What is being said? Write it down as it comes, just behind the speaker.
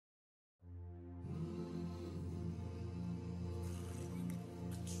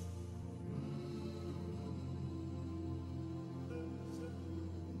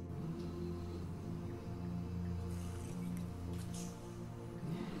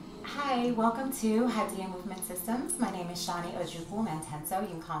Hi, welcome to Hadiya Movement Systems. My name is Shani Ojukwu Mantenso. You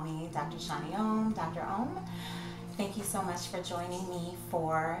can call me Dr. Shani Om, Dr. Om. Thank you so much for joining me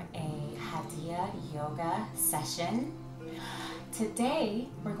for a Hadiya Yoga session. Today,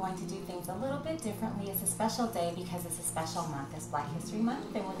 we're going to do things a little bit differently. It's a special day because it's a special month. It's Black History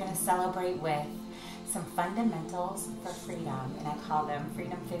Month, and we're going to celebrate with some fundamentals for freedom, and I call them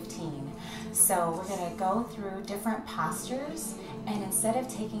Freedom 15. So we're going to go through different postures, and instead of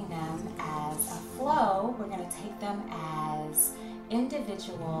taking them as a flow, we're going to take them as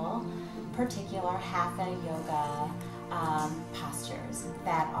individual, particular Hatha Yoga postures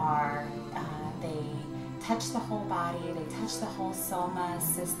that are, they touch the whole body, they touch the whole soma,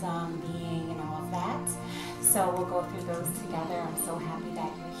 system, being, and all of that. So we'll go through those together. I'm so happy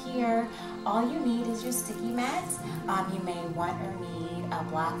that you're here. All you need is your sticky mat. You may want or need a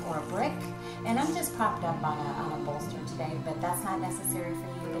block or a brick. And I'm just propped up on a bolster today, but that's not necessary for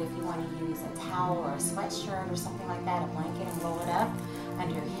you. But if you want to use a towel or a sweatshirt or something like that, a blanket, and roll it up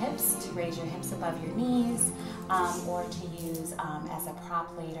under your hips to raise your hips above your knees, or to use as a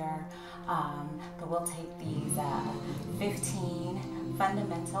prop later. But we'll take these 15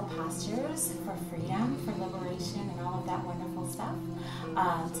 fundamental postures for freedom, for liberation, and all of that wonderful stuff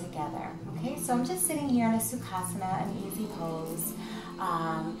together. Okay, so I'm just sitting here in a Sukhasana, an easy pose,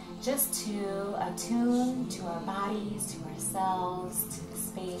 just to attune to our bodies, to ourselves, to the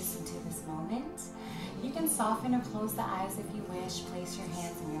space, and to this moment. You can soften or close the eyes if you wish. Place your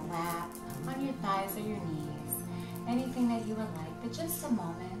hands in your lap, on your thighs or your knees, anything that you would like, but just a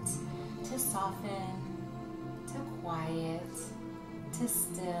moment to soften, to quiet, to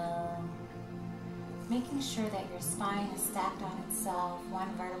still, making sure that your spine is stacked on itself, one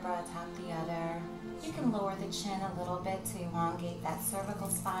vertebra atop the other. You can lower the chin a little bit to elongate that cervical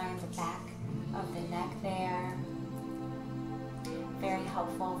spine, the back of the neck there. Very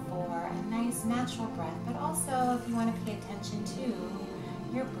helpful for a nice natural breath, but also if you want to pay attention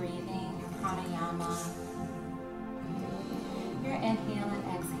to your breathing, your pranayama, your inhale and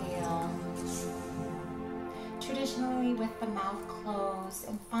exhale. Traditionally with the mouth closed,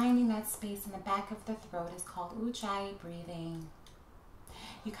 and finding that space in the back of the throat is called Ujjayi breathing.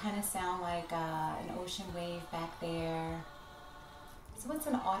 You kind of sound like an ocean wave back there. So it's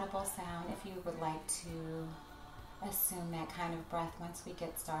an audible sound if you would like to assume that kind of breath once we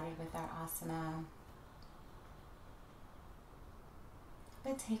get started with our asana.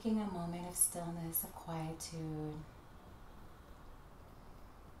 But taking a moment of stillness, of quietude,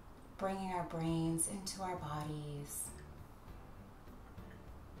 bringing our brains into our bodies.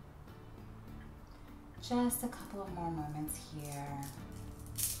 Just a couple of more moments here.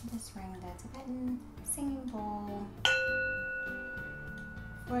 Just ring the Tibetan singing bowl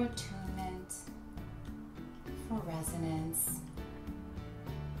for attunement, for resonance.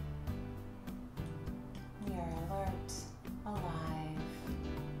 We are alert, alive,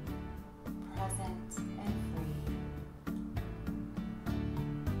 present, and free.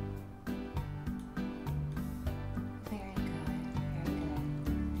 Very good, very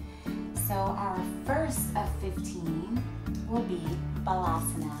good. So our first of 15 will be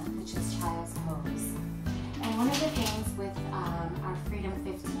Balasana, which is child's pose. And one of the things with our Freedom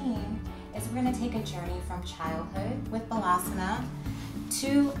 15 is we're going to take a journey from childhood with Balasana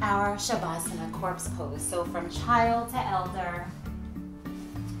to our Savasana, corpse pose. So from child to elder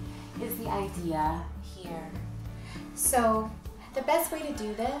is the idea here. So the best way to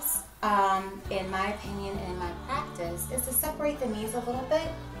do this, in my opinion and in my practice, is to separate the knees a little bit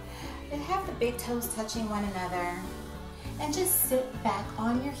and have the big toes touching one another, and just sit back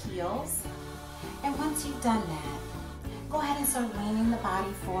on your heels. And once you've done that, go ahead and start leaning the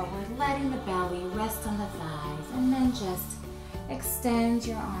body forward, letting the belly rest on the thighs, and then just extend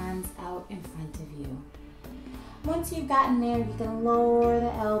your arms out in front of you. Once you've gotten there, you can lower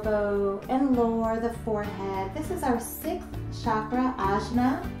the elbow and lower the forehead. This is our 6th chakra,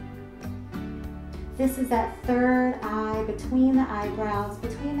 ajna. This is that third eye between the eyebrows,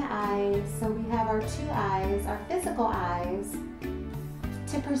 between the eyes. So we have our 2 eyes, our physical eyes,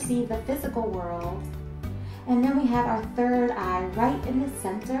 to perceive the physical world. And then we have our 3rd eye right in the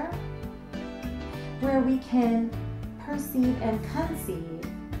center, where we can perceive and conceive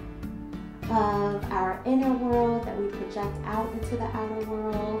of our inner world that we project out into the outer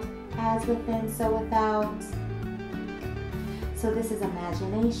world, as within, so without. So this is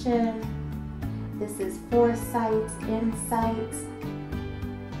imagination. This is foresight, insight.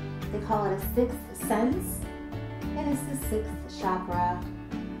 They call it a 6th sense, and it's the 6th chakra.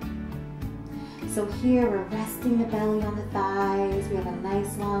 So here we're resting the belly on the thighs. We have a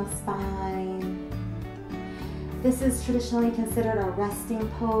nice long spine. This is traditionally considered a resting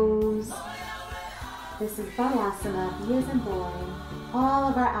pose. This is Balasana, B as in boy. All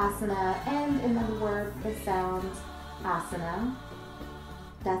of our asana end in the word, the sound asana.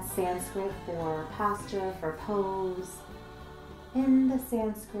 That's Sanskrit for posture, for pose. In the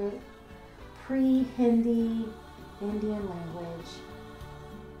Sanskrit, pre-Hindi, Indian language.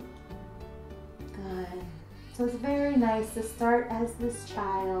 Good. So it's very nice to start as this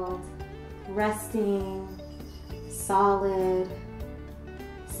child, resting, solid,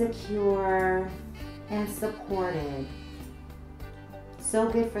 secure, and supported. So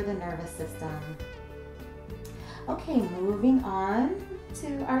good for the nervous system. Okay, moving on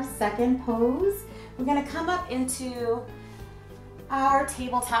to our second pose. We're gonna come up into our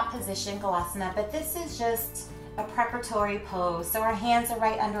tabletop position, Balasana, but this is just a preparatory pose. So our hands are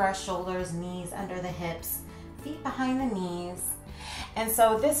right under our shoulders, knees under the hips, feet behind the knees. And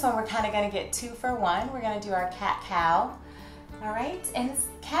so this one, we're kind of gonna get 2 for 1. We're gonna do our cat-cow, all right? And it's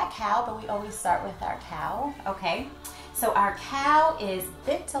cat-cow, but we always start with our cow, okay? So our cow is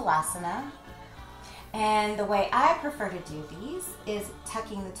Vithalasana. And the way I prefer to do these is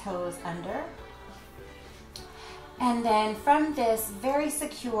tucking the toes under. And then from this very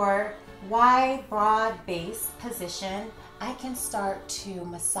secure, wide, broad base position, I can start to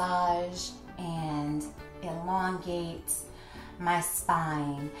massage and elongate my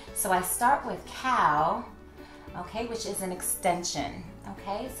spine. So I start with cow, okay, which is an extension,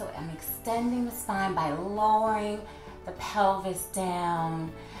 okay? So I'm extending the spine by lowering the pelvis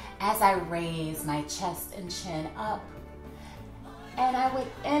down as I raise my chest and chin up. And I would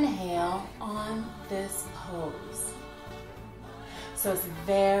inhale on this pose. So it's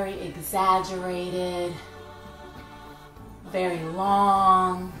very exaggerated, very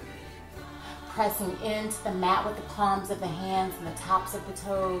long, pressing into the mat with the palms of the hands and the tops of the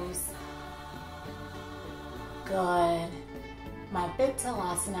toes. Good. My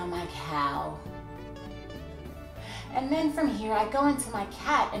Vithalasana, my cow. And then from here, I go into my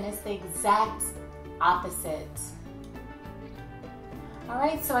cat, and it's the exact opposite. All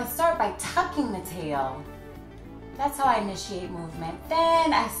right, so I start by tucking the tail. That's how I initiate movement.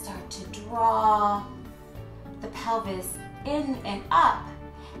 Then I start to draw the pelvis in and up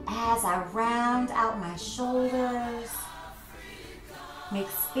as I round out my shoulders, make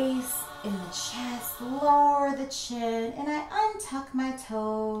space in the chest, lower the chin, and I untuck my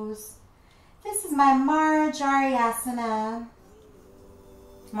toes. This is my Marjari asana.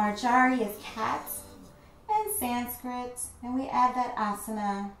 Marjari is cat in Sanskrit, and we add that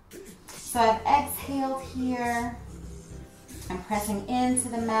asana. So I've exhaled here. I'm pressing into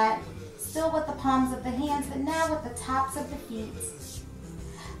the mat, still with the palms of the hands, but now with the tops of the feet.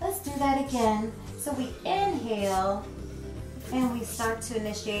 Let's do that again. So we inhale, and we start to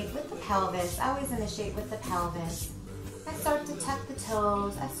initiate with the pelvis. I always initiate with the pelvis. I start to tuck the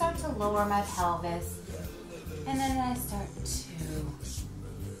toes. I start to lower my pelvis. And then I start to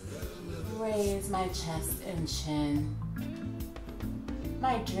raise my chest and chin.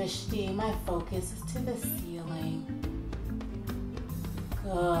 My drishti, my focus is to the ceiling.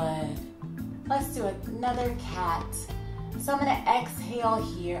 Good. Let's do another cat. So I'm going to exhale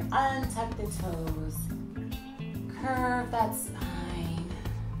here, untuck the toes, curve that spine,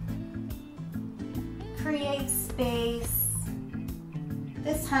 create space.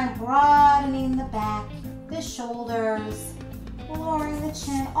 This time broadening the back, the shoulders, lowering the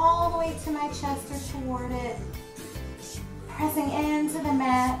chin all the way to my chest or toward it, pressing into the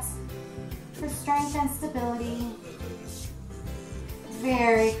mat for strength and stability.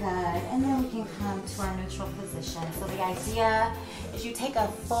 Very good. And then we can come to our neutral position. So the idea is you take a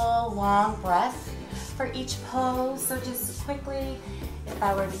full, long breath for each pose. So just quickly, if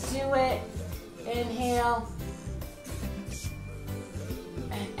I were to do it, inhale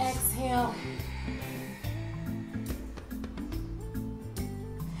and exhale.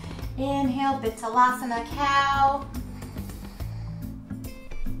 Inhale, Vithalasana, cow.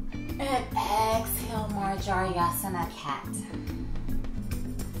 And exhale, Marjariyasana, cat.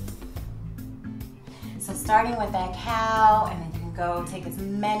 So starting with that cow, and then you can go take as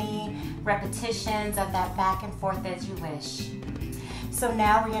many repetitions of that back and forth as you wish. So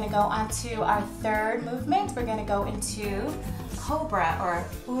now we're going to go on to our third movement. We're going to go into Cobra or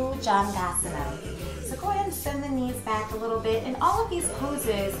Bhujangasana. So go ahead and send the knees back a little bit. And all of these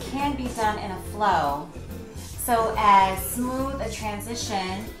poses can be done in a flow. So as smooth a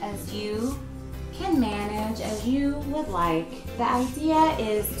transition as you can manage, as you would like. The idea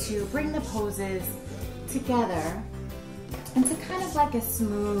is to bring the poses together into kind of like a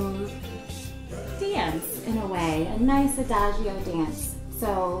smooth dance in a way, a nice adagio dance.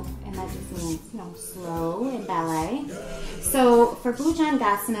 So And that just means, you know, slow in ballet. So for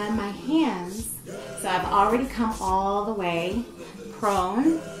Bhujangasana, my hands, so I've already come all the way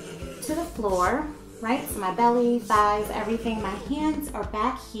prone to the floor, right? So my belly, thighs, everything. My hands are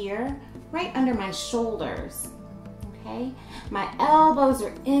back here, right under my shoulders, okay? My elbows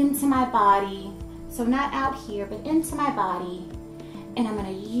are into my body. So not out here, but into my body. And I'm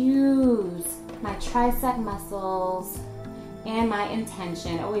gonna use my tricep muscles and my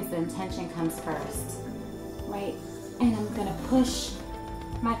intention. Always the intention comes first, right? And I'm gonna push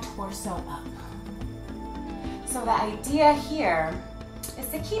my torso up. So the idea here is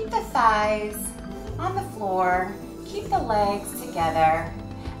to keep the thighs on the floor, keep the legs together,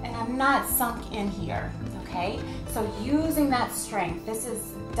 and I'm not sunk in here, okay? So using that strength, this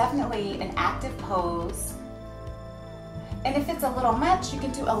is definitely an active pose. And if it's a little much, you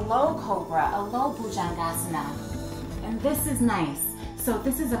can do a low cobra, a low Bhujangasana. And this is nice. So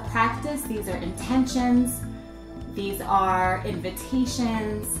this is a practice. These are intentions. These are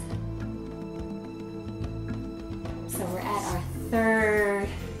invitations. So we're at our third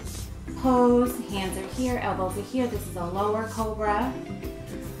pose. Hands are here, elbows are here. This is a lower cobra.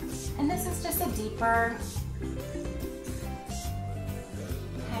 And this is just a deeper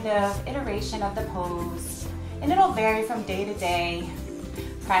kind of iteration of the pose. And it'll vary from day to day,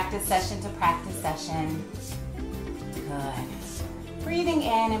 practice session to practice session. Good. Breathing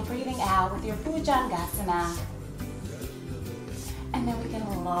in and breathing out with your Bhujangasana. And then we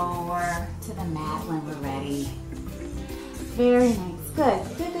can lower to the mat when we're ready. Very nice.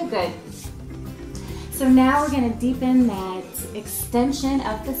 Good, good, good, good. So now we're going to deepen that extension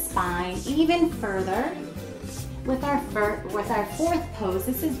of the spine even further with our fourth pose.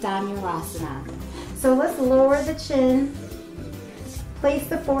 This is Dhanurasana. So let's lower the chin, place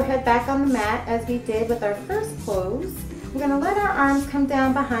the forehead back on the mat as we did with our first pose. We're going to let our arms come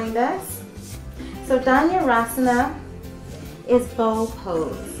down behind us. So Dhanurasana is bow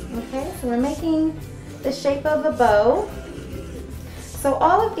pose, okay? So we're making the shape of a bow. So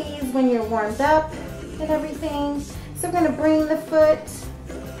all of these when you're warmed up and everything. So we're going to bring the foot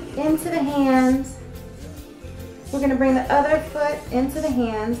into the hands. We're going to bring the other foot into the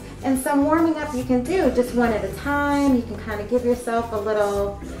hands, and some warming up you can do just one at a time. You can kind of give yourself a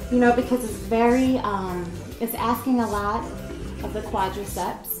little, you know, because it's very, it's asking a lot of the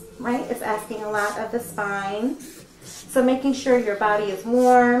quadriceps, right? It's asking a lot of the spine. So making sure your body is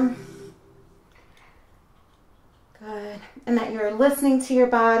warm. Good. And that you're listening to your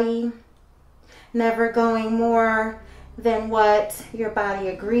body, never going more than what your body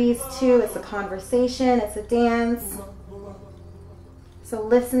agrees to. It's a conversation, it's a dance. So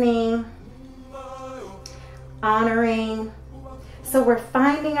listening, honoring. So we're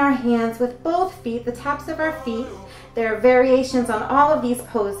finding our hands with both feet, the tops of our feet. There are variations on all of these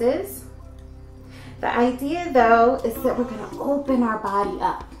poses. The idea though is that we're going to open our body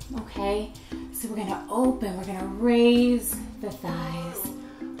up, okay? So we're going to open, we're going to raise the thighs,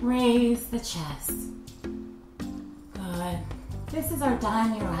 raise the chest. Good. This is our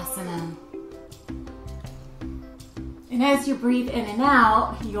Dhanurasana. And as you breathe in and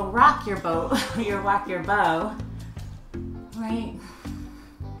out, you'll rock your bow, you'll rock your bow, right?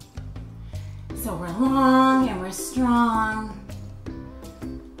 So we're long and we're strong,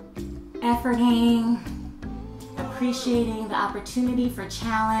 efforting, appreciating the opportunity for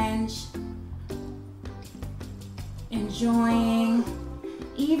challenge, enjoying,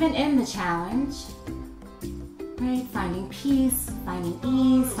 even in the challenge, right? Finding peace, finding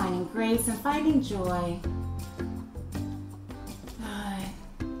ease, finding grace, and finding joy. Good.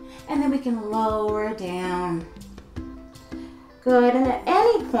 And then we can lower down. Good. And at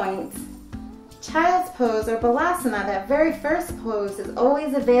any point, child's pose or Balasana, that very first pose, is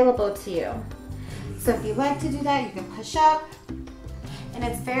always available to you. So if you like to do that, you can push up. And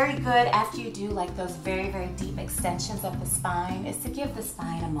it's very good after you do like those very, very deep extensions of the spine, is to give the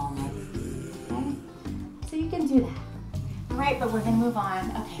spine a moment. Okay? So you can do that. All right, but we're gonna move on.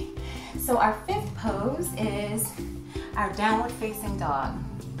 Okay, so our fifth pose is our downward facing dog.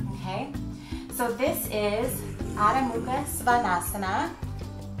 Okay, so this is Adho Mukha Svanasana.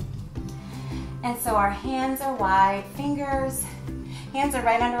 And so our hands are wide, hands are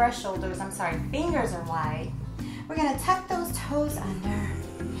right under our shoulders, fingers are wide. We're gonna tuck those toes under,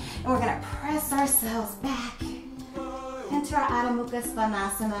 and we're gonna press ourselves back into our Adho Mukha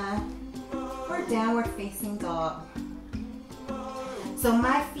Svanasana, or downward facing dog. So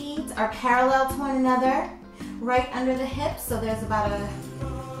my feet are parallel to one another, right under the hips, so there's about a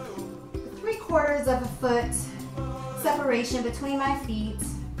 3/4 of a foot separation between my feet.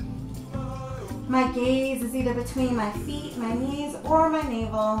 My gaze is either between my feet, my knees, or my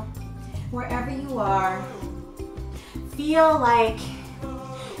navel. wherever you are, feel like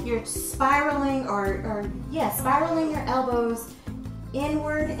you're spiraling spiraling your elbows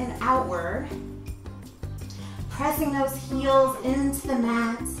inward and outward, pressing those heels into the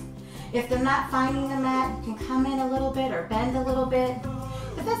mat. If they're not finding the mat, you can come in a little bit or bend a little bit.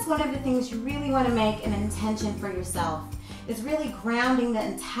 But that's one of the things you really want to make an intention for yourself, is really grounding the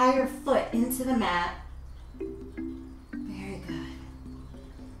entire foot into the mat. Very good.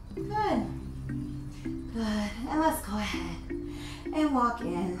 Good. Good. And let's go ahead and walk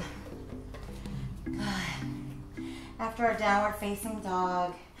in. Good. After our downward facing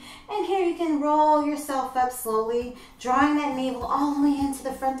dog. And here you can roll yourself up slowly, drawing that navel all the way into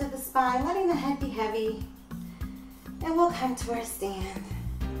the front of the spine, letting the head be heavy. And we'll come to our stand.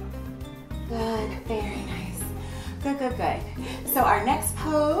 Good, very nice. Good, good, good. So our next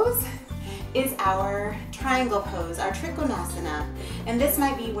pose is our triangle pose, our Trikonasana. And this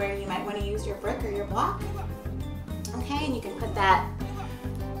might be where you might want to use your brick or your block. Okay, and you can put that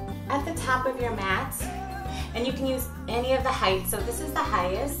at the top of your mat. And you can use any of the heights. So this is the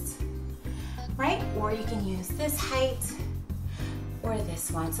highest, right? Or you can use this height or this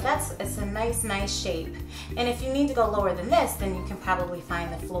one. So it's a nice, nice shape. And if you need to go lower than this, then you can probably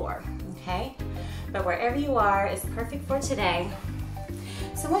find the floor, okay? But wherever you are is perfect for today.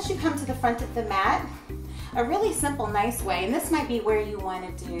 So once you come to the front of the mat, a really simple, nice way, and this might be where you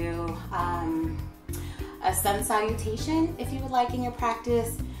want to do a sun salutation if you would like in your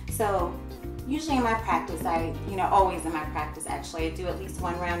practice. So usually in my practice, always in my practice actually, I do at least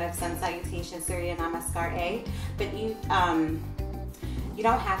one round of sun salutation, Surya Namaskar, but you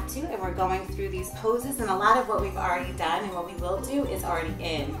don't have to, and we're going through these poses, and a lot of what we've already done and what we will do is already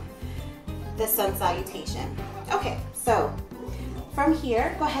in the sun salutation. Okay, so from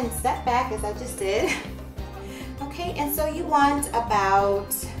here, go ahead and step back as I just did. Okay, and so you want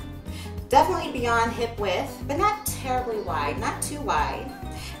about definitely beyond hip width, but not terribly wide, not too wide.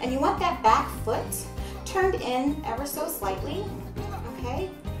 And you want that back foot turned in ever so slightly,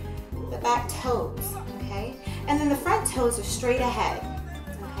 okay? The back toes, okay? And then the front toes are straight ahead,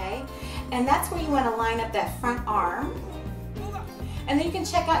 okay? And that's where you want to line up that front arm. And then you can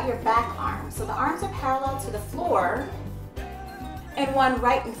check out your back arm. So the arms are parallel to the floor, and one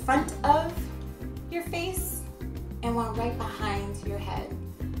right in front of your face, and one right behind your head.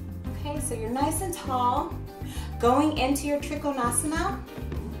 Okay, so you're nice and tall. Going into your Trikonasana,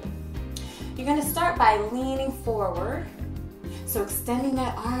 you're going to start by leaning forward. So extending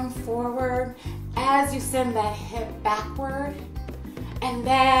that arm forward as you send that hip backward. And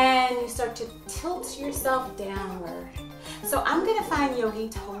then you start to tilt yourself downward. So I'm going to find Yogi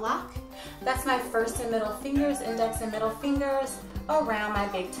Toe Lock. That's my first and middle fingers, index and middle fingers around my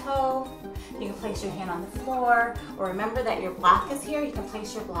big toe. You can place your hand on the floor, or remember that your block is here. You can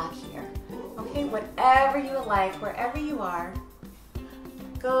place your block here. Okay, whatever you would like, wherever you are.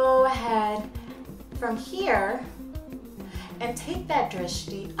 Go ahead from here and take that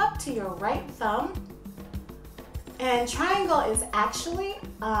drishti up to your right thumb. And triangle is actually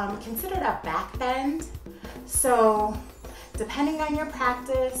considered a back bend. So depending on your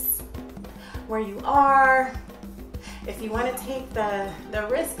practice, where you are, if you want to take the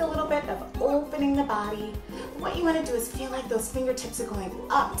risk a little bit of opening the body, what you want to do is feel like those fingertips are going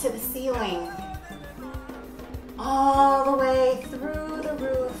up to the ceiling, all the way through the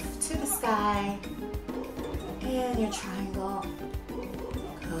roof to the sky, in your triangle.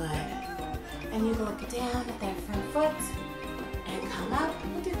 Good. And you look down at that front foot and come up.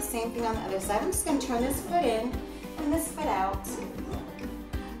 We'll do the same thing on the other side. I'm just going to turn this foot in and this foot out.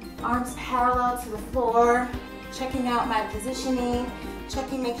 Arms parallel to the floor. Checking out my positioning.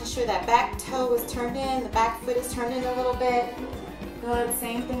 Making sure that back toe is turned in, the back foot is turned in a little bit. Good.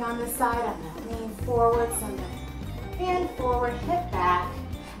 Same thing on this side. I'm going to lean forward, send the hand forward, hip back.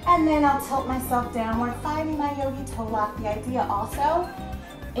 And then I'll tilt myself downward, finding my Yogi Toe Lock. The idea also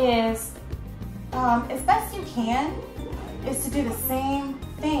is, as best you can, is to do the same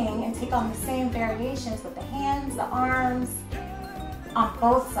thing and take on the same variations with the hands, the arms, on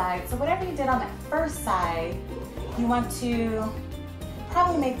both sides. So whatever you did on that first side, you want to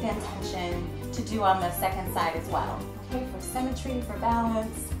probably make the intention to do on the second side as well. Okay, for symmetry, for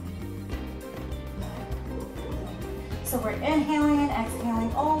balance. So we're inhaling and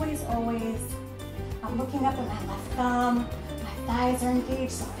exhaling, always, always. I'm looking up at my left thumb. My thighs are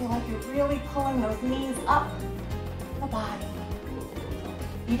engaged, so feel like you're really pulling those knees up the body.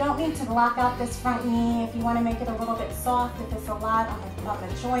 You don't need to lock out this front knee if you want to make it a little bit soft, if it's a lot on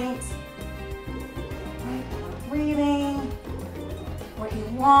the joint. Right, we're breathing, we're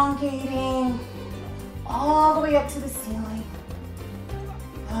elongating all the way up to the ceiling.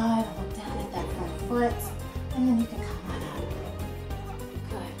 Good, look down foot, and then you can come on up.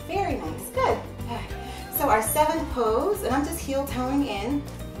 Good, very nice, good. Okay. So our seventh pose, and I'm just heel toeing in,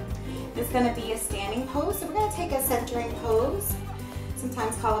 is gonna be a standing pose. So we're gonna take a centering pose,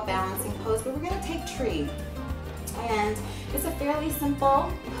 sometimes called a balancing pose, but we're gonna take tree. And it's a fairly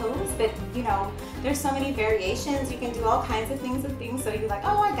simple pose, but you know, there's so many variations. You can do all kinds of things with things. So you're like,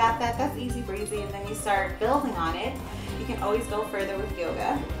 oh, I got that, that's easy breezy. And then you start building on it. You can always go further with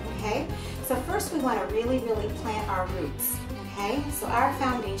yoga, okay? So first we wanna really, really plant our roots, okay? So our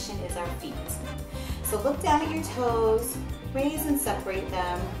foundation is our feet. So look down at your toes, raise and separate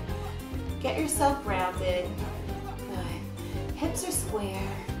them. Get yourself grounded. Good. Hips are square.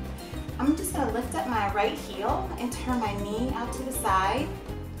 I'm just gonna lift up my right heel and turn my knee out to the side.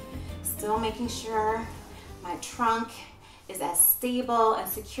 Still making sure my trunk is as stable and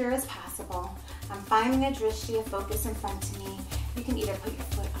secure as possible. I'm finding a drishti, a focus in front of me. You can either put your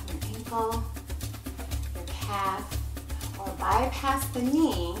foot on your ankle, your calf, or bypass the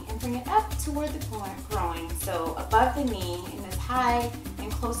knee and bring it up toward the groin. So above the knee and as high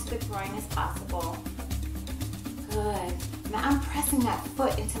and close to the groin as possible. Good. Now I'm pressing that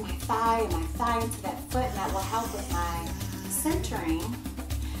foot into my thigh and my thigh into that foot, and that will help with my centering,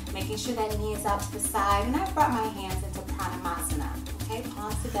 making sure that knee is out to the side. And I've brought my hands into Pranayama. Okay,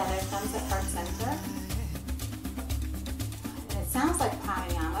 palms together, thumbs at heart center. And it sounds like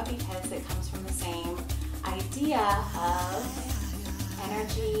pranayama because it comes from the same idea of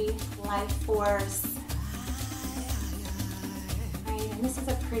energy, life force. Right, and this is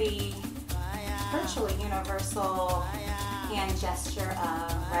a pretty virtually universal hand gesture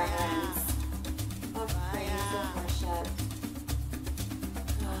of reverence, of praise, of worship.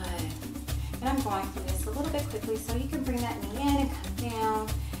 Good. And I'm going through this a little bit quickly so you can bring that knee in and come down.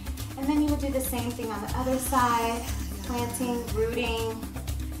 And then you will do the same thing on the other side, planting, rooting,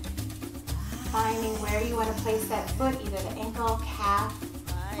 finding where you want to place that foot, either the ankle, calf,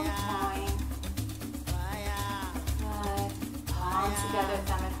 or groin. Good. Palms together,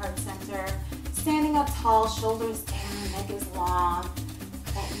 thumb at heart center. Standing up tall, shoulders down, neck is long.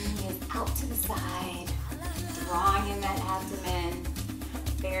 That knee is out to the side, drawing in that abdomen.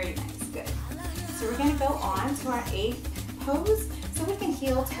 Very nice, good. So we're gonna go on to our 8th pose. So we can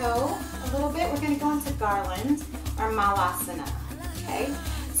heel toe a little bit. We're gonna go into garland or Balasana, okay?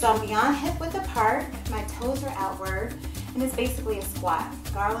 So I'm beyond hip width apart, my toes are outward, and it's basically a squat.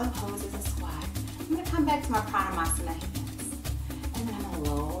 Garland pose is a squat. I'm gonna come back to my Pranayama hands, and then I'm gonna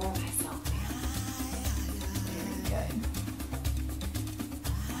lower myself down. Very good.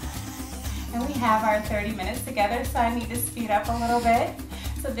 And we have our 30 minutes together, so I need to speed up a little bit.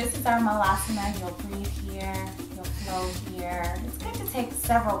 So this is our Balasana. You'll breathe here, you'll flow here. It's good to take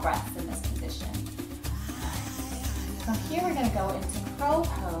several breaths in this position. From here we're going to go into crow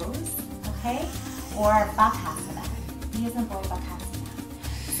pose, okay, or Bakasana. B as in boy,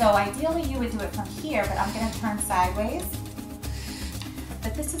 Bakasana. So ideally you would do it from here, but I'm going to turn sideways.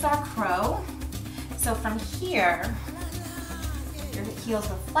 But this is our crow. So from here, your heels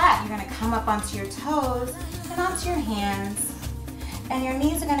are flat. You're going to come up onto your toes and onto your hands. And your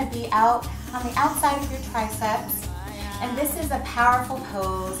knees are going to be out on the outside of your triceps. And this is a powerful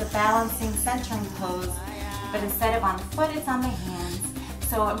pose, a balancing, centering pose. But instead of on the foot, it's on the hands.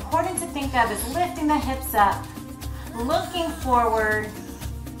 So important to think of is lifting the hips up, looking forward,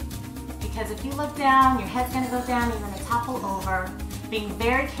 because if you look down, your head's going to go down, you're going to topple over. Being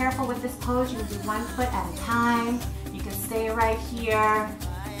very careful with this pose, you can do one foot at a time. You can stay right here,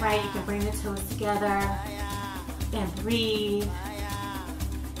 right? You can bring the toes together and breathe.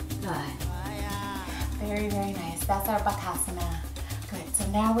 Good. Very, very nice. That's our Bakasana. Good. So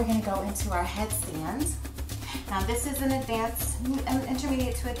now we're going to go into our headstand. Now this is an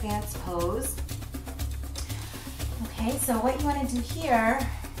intermediate to advanced pose. Okay, so what you want to do here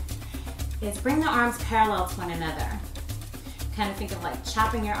is bring the arms parallel to one another. Kind of think of like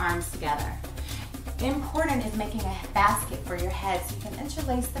chopping your arms together. Important is making a basket for your head, so you can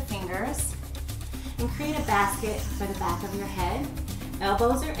interlace the fingers and create a basket for the back of your head.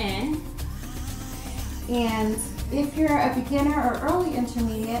 Elbows are in. And if you're a beginner or early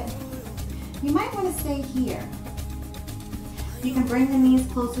intermediate, you might want to stay here. You can bring the knees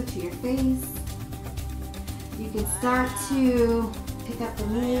closer to your face. You can start to pick up the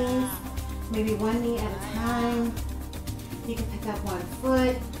knees, maybe one knee at a time. You can pick up one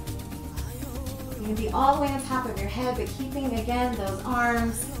foot. You can be all the way on top of your head, but keeping, again, those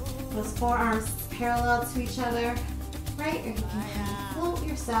arms, those forearms parallel to each other, right? Or you can kind of float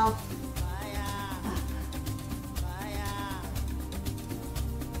yourself up.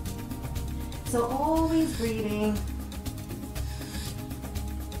 So always breathing.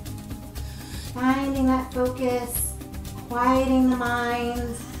 Finding that focus, quieting the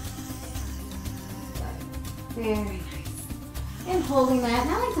mind. Very nice. And holding that. And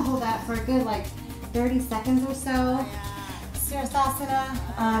I like to hold that for a good like 30 seconds or so. Savasana,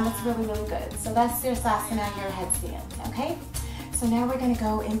 that's really, really good. So that's Savasana, your headstand, okay? So now we're gonna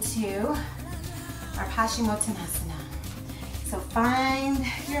go into our Paschimottanasana. So find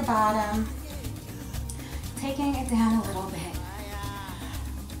your bottom, taking it down a little bit.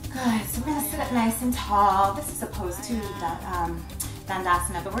 Good, so we're gonna sit up nice and tall. This is opposed to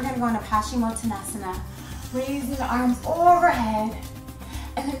Dandasana, but we're gonna go into Paschimottanasana, raising the arms overhead,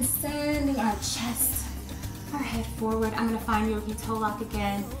 and then sending our chest, our head forward. I'm gonna find Yogi toe lock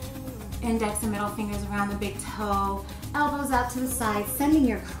again. Index and middle fingers around the big toe, elbows out to the side, sending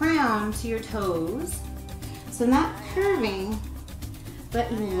your crown to your toes. So not curving,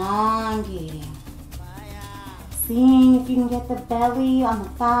 but elongating. Seeing if you can get the belly on the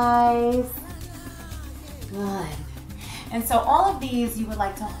thighs. Good. And so all of these you would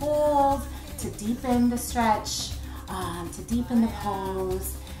like to hold to deepen the stretch, to deepen the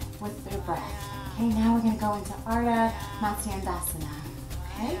pose with your breath. Okay, now we're gonna go into Ardha Matsyandasana.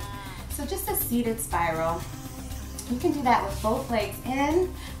 Okay, so just a seated spiral. You can do that with both legs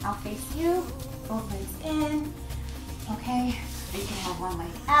in. I'll face you, both legs in. Okay, or you can have one leg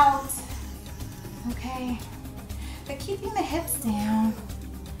out. Okay, but keeping the hips down.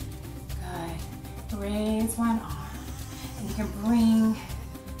 Good. Raise one arm. And you can bring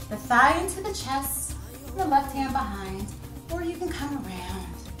the thigh into the chest, the left hand behind, or you can come around.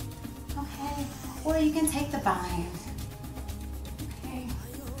 Okay, or you can take the bind. Okay,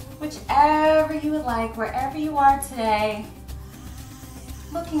 whichever you would like, wherever you are today.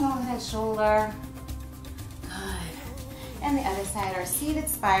 Looking over that shoulder. Good. And the other side, our seated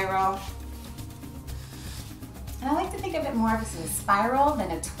spiral. And I like to think of it more as a spiral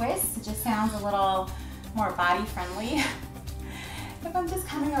than a twist. It just sounds a little more body friendly. If I'm just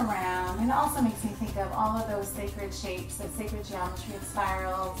coming around, and it also makes me think of all of those sacred shapes, that sacred geometry of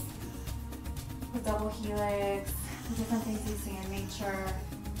spirals, the double helix, the different things you see in nature.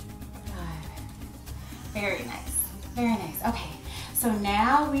 Good. Very nice, very nice. Okay, so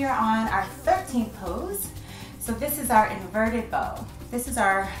now we are on our 13th pose. So this is our inverted bow. This is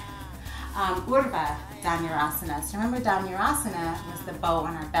our Urdhva Dhanurasana. So remember, Dhanurasana was the bow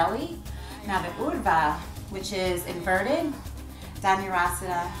on our belly. Now the Urdhva, which is inverted,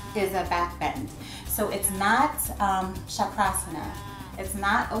 Dhanurasana is a back bend. So it's not Chakrasana. It's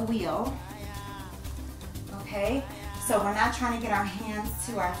not a wheel. Okay? So we're not trying to get our hands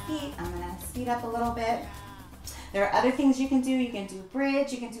to our feet. I'm going to speed up a little bit. There are other things you can do. You can do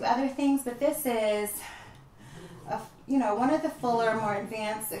bridge. You can do other things. But this is, one of the fuller, more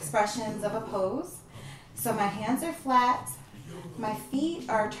advanced expressions of a pose. So my hands are flat. My feet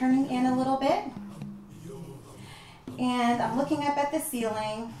are turning in a little bit. And I'm looking up at the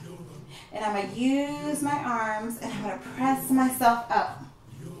ceiling, and I'm going to use my arms, and I'm going to press myself up.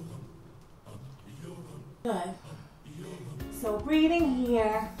 Good. So breathing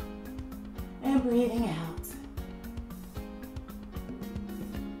here, and breathing out.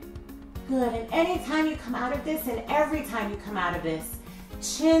 Good, and anytime you come out of this, and every time you come out of this,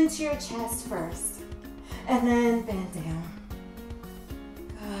 chin to your chest first, and then bend down.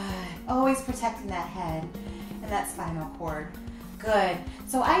 Good. Always protecting that head and that spinal cord. Good.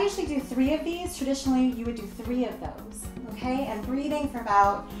 So I usually do 3 of these. Traditionally, you would do 3 of those, okay? And breathing for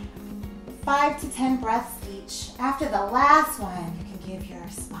about 5 to 10 breaths each. After the last one, you can give your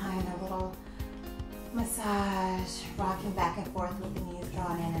spine a little massage, rocking back and forth with the knees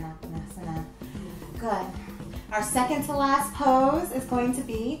drawn in and up in asana. Good. Our second to last pose is going to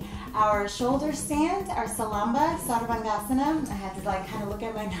be our shoulder stand, our Salamba, Sarvangasana. I had to kind of look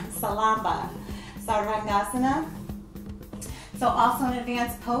at my notes. Salamba, Sarvangasana. So also an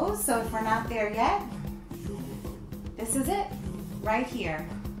advanced pose, so if we're not there yet, this is it, right here.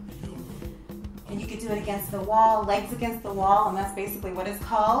 And you can do it against the wall, legs against the wall, and that's basically what it's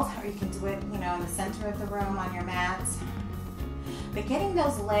called. Or you can do it, in the center of the room on your mat. But getting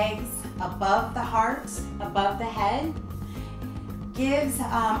those legs above the heart, above the head, gives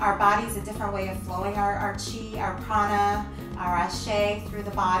our bodies a different way of flowing our chi, our prana, our Aṣè through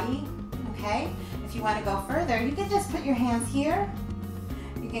the body, okay? If you want to go further, you can just put your hands here.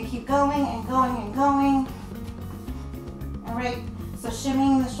 You can keep going and going and going. All right, so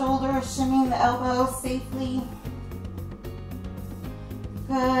shimmying the shoulders, shimmying the elbows safely.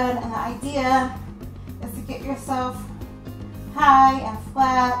 Good, and the idea is to get yourself high and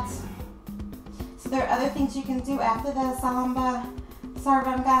flat. So there are other things you can do after the Salamba,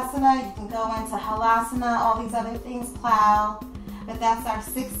 Sarvangasana. You can go into Halasana, all these other things, plow. But that's our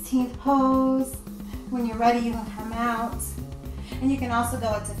 16th pose. When you're ready, you can come out. And you can also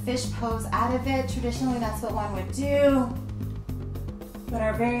go into fish pose out of it. Traditionally, that's what one would do. But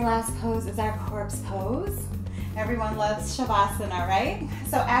our very last pose is our corpse pose. Everyone loves Savasana, right?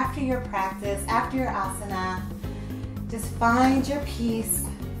 So after your practice, after your asana, just find your peace,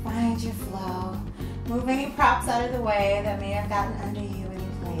 find your flow. Move any props out of the way that may have gotten under you in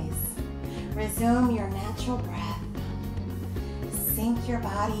place. Resume your natural breath. Sink your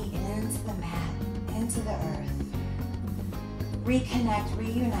body into the mat, into the earth. Reconnect,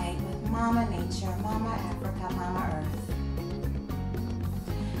 reunite with Mama Nature, Mama Africa, Mama Earth.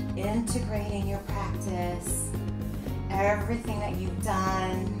 Integrating your practice, everything that you've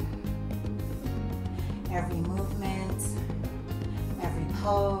done, every movement, every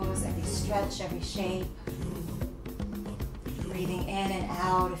pose, every stretch, every shape. Breathing in and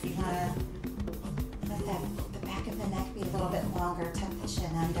out. If you want to let the back of the neck be a little bit longer, tuck the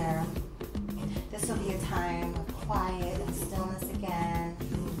chin under. This will be a time of quiet and stillness again,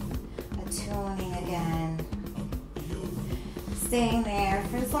 attuning again. Staying there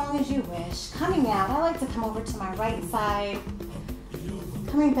for as long as you wish. Coming out, I like to come over to my right side.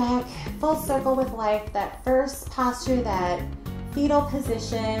 Coming back, full circle with life. That first posture, that fetal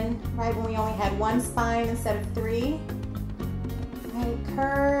position, right when we only had one spine instead of three. Right,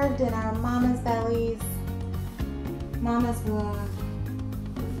 curved in our mama's bellies, mama's womb.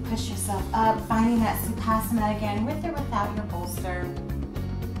 Push yourself up, finding that Sukhasana again, with or without your bolster.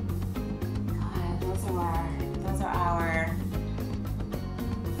 God, those are our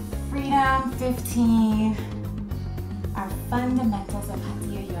Freedom 15, our fundamentals of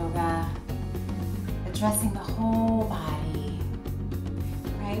Hadiya Yoga, addressing the whole body,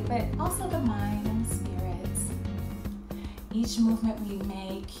 right? But also the mind and the spirit. Each movement we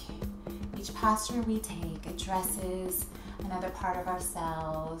make, each posture we take addresses another part of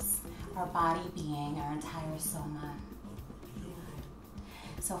ourselves, our body being, our entire soma.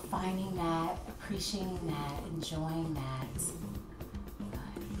 So finding that, appreciating that, enjoying that.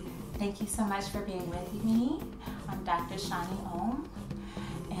 Thank you so much for being with me. I'm Dr. Shani Om,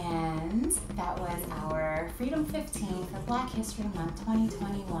 and that was our Freedom 15 for Black History Month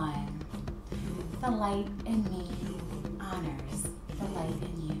 2021. The light in me honors the light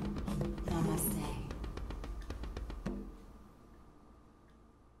in you. Namaste.